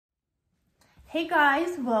Hey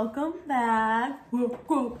guys, welcome back.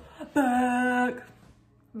 Welcome back.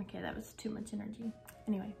 Okay, that was too much energy.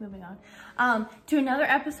 Anyway, moving on. To another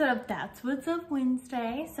episode of That's What's Up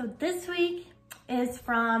Wednesday. So this week is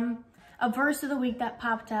from a verse of the week that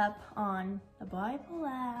popped up on the Bible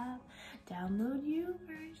app. Download your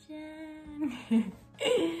version.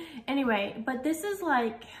 Anyway, but this is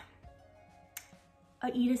like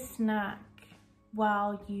eat a snack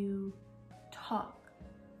while you talk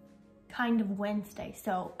kind of Wednesday.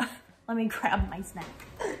 So let me grab my snack.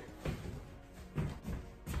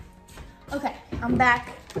 Okay, I'm back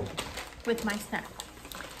with my snack.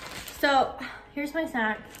 So here's my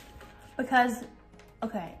snack because,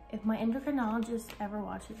 okay, if my endocrinologist ever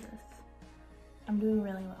watches this, I'm doing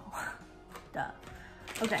really well. Duh.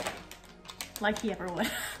 Okay, like he ever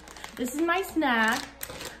would. This is my snack.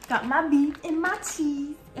 Got my beef and my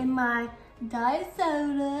cheese and my diet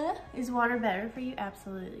soda. Is water better for you?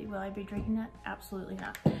 Absolutely. Will I be drinking that? Absolutely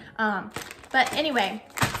not. But anyway,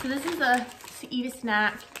 so this is a to eat a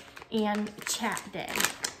snack and chat day.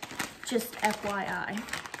 Just FYI.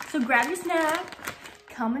 So grab your snack,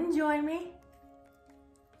 come and join me,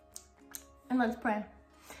 and let's pray.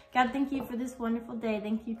 God, thank you for this wonderful day.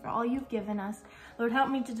 Thank you for all you've given us. Lord, help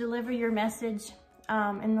me to deliver your message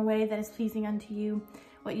in the way that is pleasing unto you,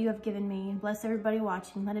 what you have given me. Bless everybody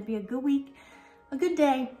watching. Let it be a good week, a good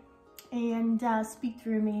day, and speak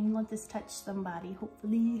through me and let this touch somebody,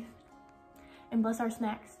 hopefully. And bless our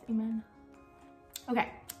snacks. Amen. Okay,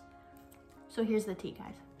 so here's the tea,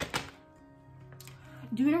 guys.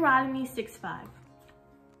 Deuteronomy 6:5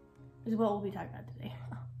 is what we'll be talking about today.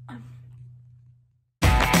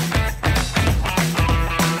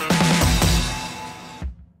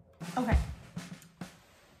 Okay.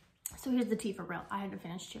 So here's the tea for real. I had to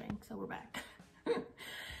finish chewing, so we're back.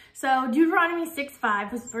 So Deuteronomy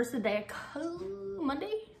 6:5 was verse of the day,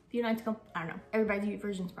 Monday? A few nights ago. I don't know. Everybody's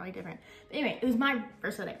version is probably different. But anyway, it was my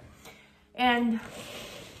verse of the day. And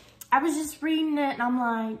I was just reading it and I'm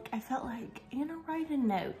like, I felt like, write a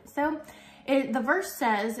note. So the verse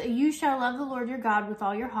says, you shall love the Lord your God with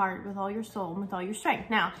all your heart, with all your soul, and with all your strength.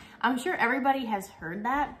 Now, I'm sure everybody has heard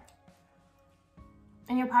that.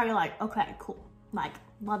 And you're probably like, okay, cool. Like,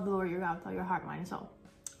 love the Lord your God with all your heart, mind, and soul.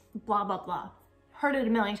 Blah, blah, blah. Heard it a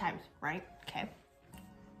million times, right? Okay.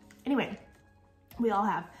 Anyway, we all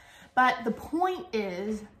have. But the point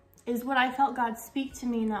is what I felt God speak to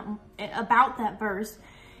me about that verse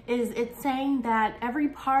is it's saying that every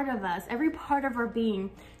part of us, every part of our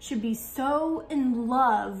being should be so in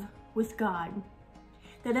love with God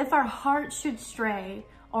that if our heart should stray,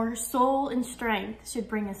 our soul and strength should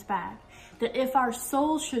bring us back. That if our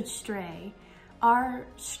soul should stray, our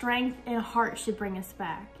strength and heart should bring us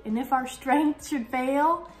back. And if our strength should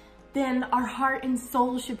fail, then our heart and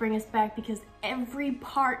soul should bring us back, because every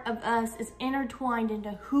part of us is intertwined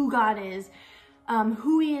into who God is,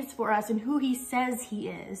 who he is for us, and who he says he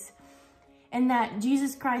is. And that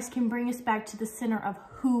Jesus Christ can bring us back to the center of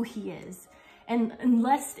who he is. And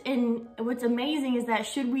what's amazing is that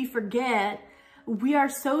should we forget, we are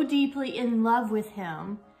so deeply in love with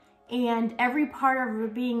him, and every part of our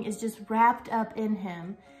being is just wrapped up in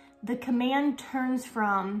him. The command turns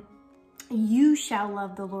from, you shall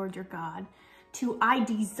love the Lord your God, to I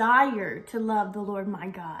desire to love the Lord my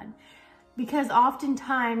God. Because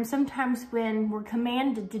sometimes when we're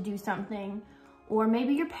commanded to do something, or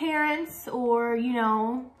maybe your parents, or,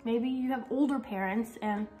 maybe you have older parents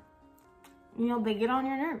and, they get on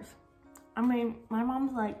your nerves. I mean, my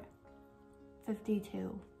mom's like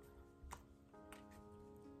 52.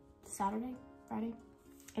 Saturday? Friday?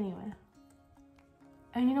 Anyway.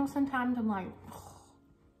 And sometimes I'm like,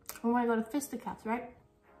 I want to go to fisticuffs, right?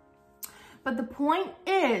 But the point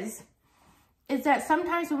is that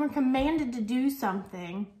sometimes when we're commanded to do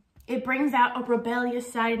something, it brings out a rebellious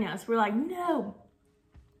side in us. We're like, no,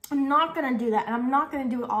 I'm not going to do that. And I'm not going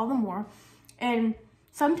to do it all the more. And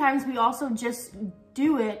sometimes we also just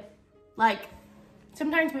do it. Like,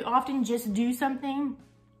 sometimes we often just do something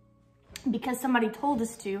because somebody told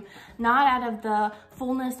us to, not out of the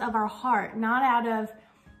fullness of our heart, not out of,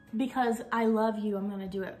 because I love you, I'm going to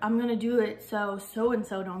do it. I'm going to do it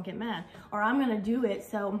so-and-so don't get mad. Or I'm going to do it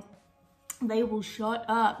so they will shut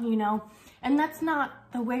up, And that's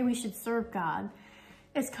not the way we should serve God.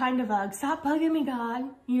 It's kind of a, stop bugging me, God.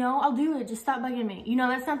 I'll do it. Just stop bugging me.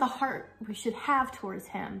 That's not the heart we should have towards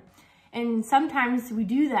him. And sometimes we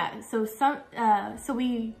do that. So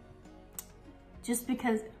we, just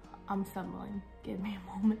because I'm stumbling, give me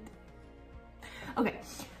a moment. Okay.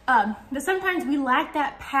 But sometimes we lack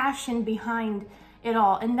that passion behind it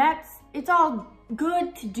all. And it's all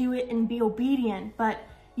good to do it and be obedient, but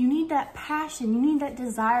you need that passion, you need that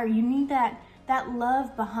desire, you need that that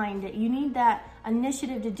love behind it. You need that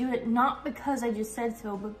initiative to do it, not because I just said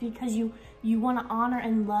so, but because you want to honor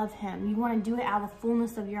and love him. You want to do it out of the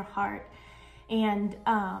fullness of your heart. And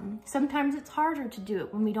sometimes it's harder to do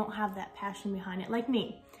it when we don't have that passion behind it. Like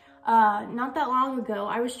me, not that long ago,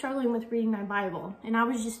 I was struggling with reading my Bible, and I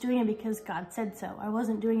was just doing it because God said so. I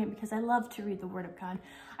wasn't doing it because I love to read the Word of God.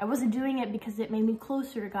 I wasn't doing it because it made me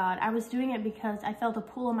closer to God. I was doing it because I felt a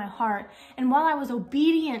pull in my heart. And while I was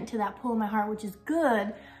obedient to that pull in my heart, which is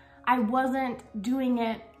good, I wasn't doing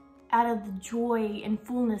it out of the joy and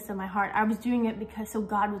fullness of my heart. I was doing it because so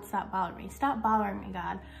God would stop bothering me. Stop bothering me,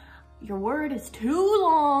 God. Your word is too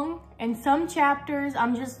long. And some chapters,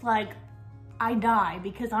 I'm just like, I die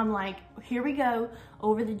because I'm like, here we go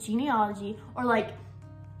over the genealogy. Or like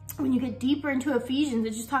when you get deeper into Ephesians,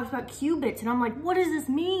 it just talks about cubits. And I'm like, what does this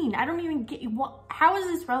mean? I don't even get how is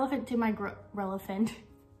this relevant to my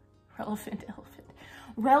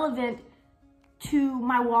relevant to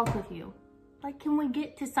my walk with you? Like, can we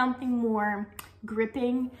get to something more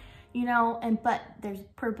gripping, you know? But there's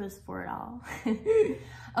purpose for it all.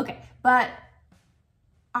 Okay, but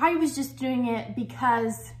I was just doing it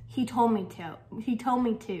because he told me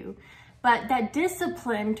to. But that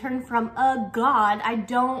discipline turned from, God, I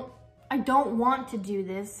don't want to do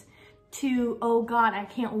this, to, oh God, I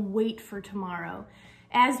can't wait for tomorrow.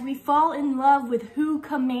 As we fall in love with who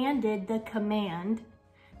commanded the command,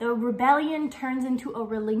 the rebellion turns into a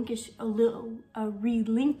relinquished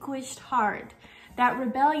heart. That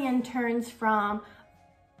rebellion turns from,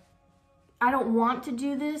 I don't want to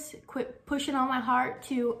do this, quit pushing on my heart,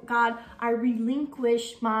 to, God, I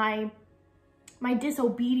relinquish my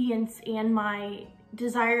disobedience and my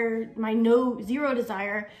desire, zero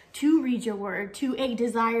desire to read your word, to a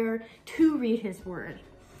desire to read his word.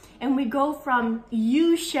 And we go from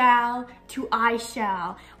you shall to I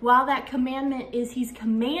shall. While that commandment is, he's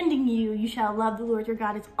commanding you, you shall love the Lord your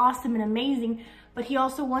God. It's awesome and amazing, but he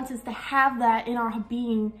also wants us to have that in our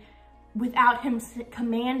being without him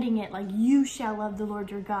commanding it, like you shall love the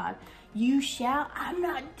Lord your God. You shall, I'm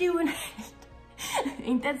not doing it.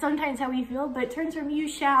 Ain't that sometimes how we feel? But it turns from you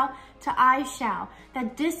shall to I shall.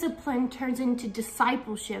 That discipline turns into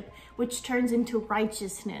discipleship, which turns into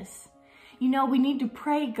righteousness. You know, we need to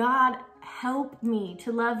pray, God, help me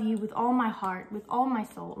to love you with all my heart, with all my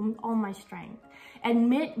soul, and with all my strength.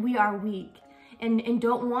 Admit we are weak and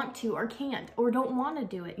don't want to or can't or don't want to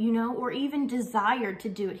do it, you know, or even desire to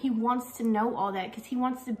do it. He wants to know all that because he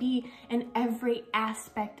wants to be in every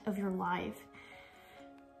aspect of your life.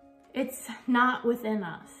 It's not within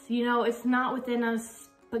us, you know, it's not within us,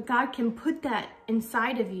 but God can put that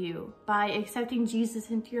inside of you by accepting Jesus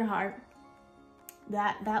into your heart.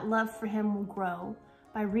 That love for him will grow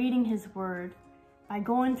by reading his word, by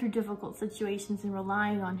going through difficult situations and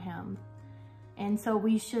relying on him. And so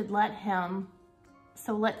we should let him,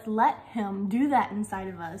 let's let him do that inside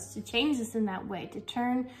of us, to change us in that way, to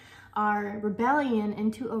turn our rebellion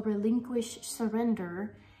into a relinquished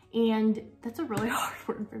surrender. And that's a really hard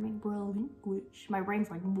word for me, relinquish. My brain's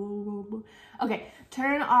like, blah, blah, blah. Okay,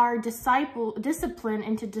 turn our discipline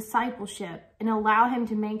into discipleship and allow him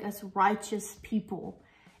to make us righteous people.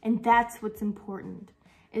 And that's what's important,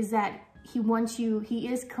 is that he wants you, he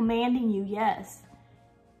is commanding you, yes.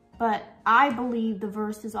 But I believe the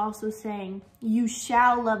verse is also saying, you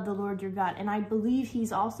shall love the Lord your God. And I believe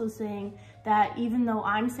he's also saying that even though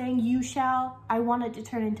I'm saying you shall, I want it to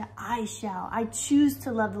turn into I shall. I choose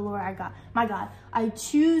to love the Lord my God. I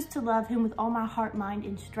choose to love him with all my heart, mind,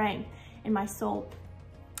 and strength in my soul.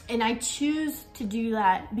 And I choose to do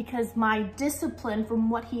that because my discipline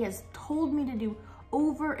from what he has told me to do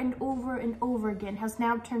over and over and over again has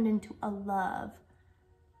now turned into a love.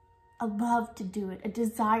 A love to do it, a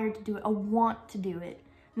desire to do it, a want to do it.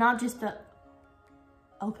 Not just a,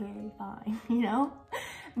 okay, fine, you know?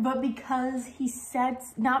 But because he said,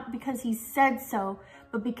 not because he said so,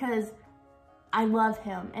 but because I love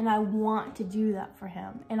him and I want to do that for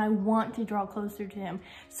him and I want to draw closer to him.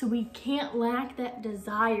 So we can't lack that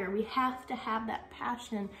desire. We have to have that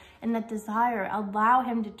passion and that desire. Allow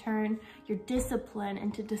him to turn your discipline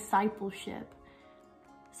into discipleship.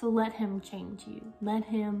 So let him change you. Let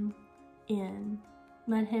him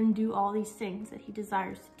let him do all these things that he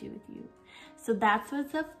desires to do with you. So that's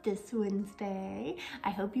what's up this Wednesday.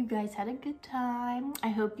 I hope you guys had a good time. I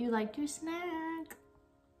hope you liked your snack.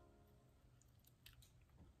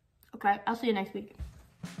 Okay, I'll see you next week.